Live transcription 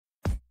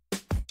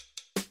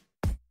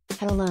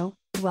Hello,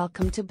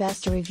 welcome to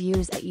Best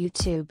Reviews at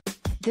YouTube.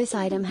 This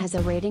item has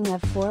a rating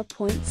of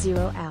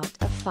 4.0 out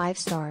of 5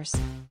 stars.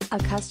 A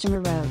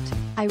customer wrote,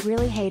 "I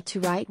really hate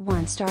to write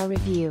 1-star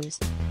reviews.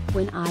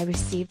 When I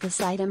received this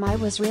item I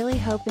was really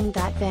hoping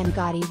that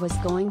VanGoddy was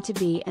going to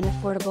be an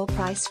affordable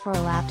price for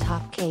a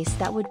laptop case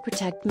that would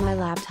protect my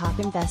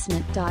laptop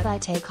investment. I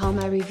take all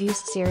my reviews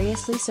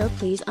seriously, so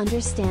please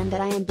understand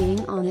that I am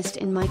being honest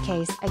in my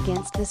case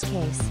against this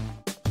case.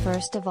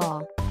 First of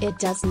all, it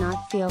does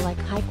not feel like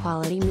high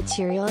quality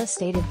material as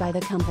stated by the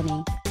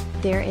company.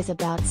 There is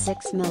about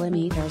 6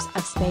 mm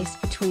of space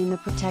between the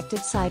protected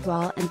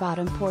sidewall and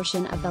bottom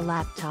portion of the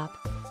laptop.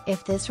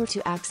 If this were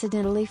to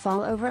accidentally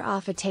fall over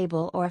off a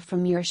table or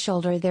from your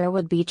shoulder, there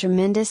would be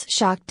tremendous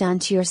shock done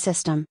to your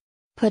system.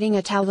 Putting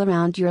a towel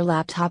around your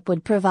laptop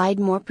would provide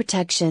more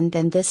protection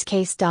than this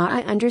case.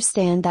 I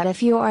understand that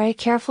if you are a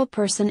careful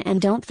person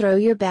and don't throw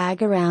your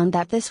bag around,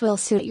 that this will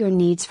suit your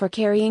needs for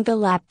carrying the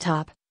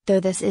laptop, though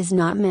this is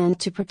not meant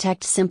to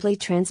protect, simply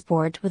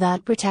transport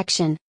without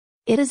protection.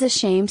 It is a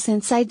shame,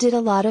 since I did a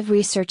lot of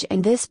research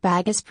and this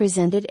bag is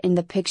presented in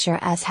the picture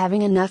as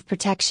having enough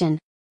protection.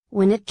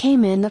 When it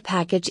came in the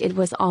package it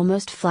was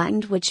almost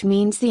flattened, which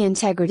means the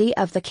integrity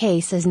of the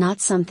case is not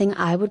something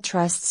I would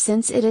trust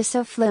since it is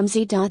so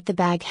flimsy. The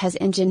bag has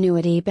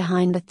ingenuity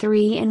behind the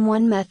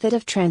 3-in-1 method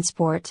of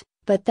transport,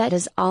 but that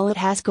is all it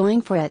has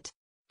going for it.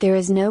 There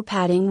is no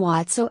padding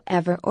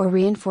whatsoever or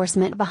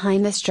reinforcement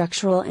behind the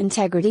structural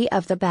integrity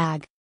of the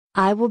bag.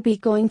 I will be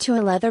going to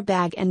a leather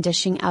bag and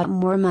dishing out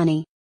more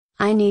money.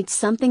 I need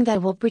something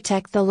that will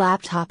protect the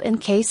laptop in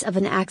case of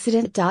an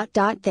accident.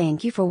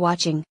 Thank you for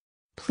watching.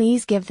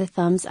 Please give the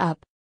thumbs up.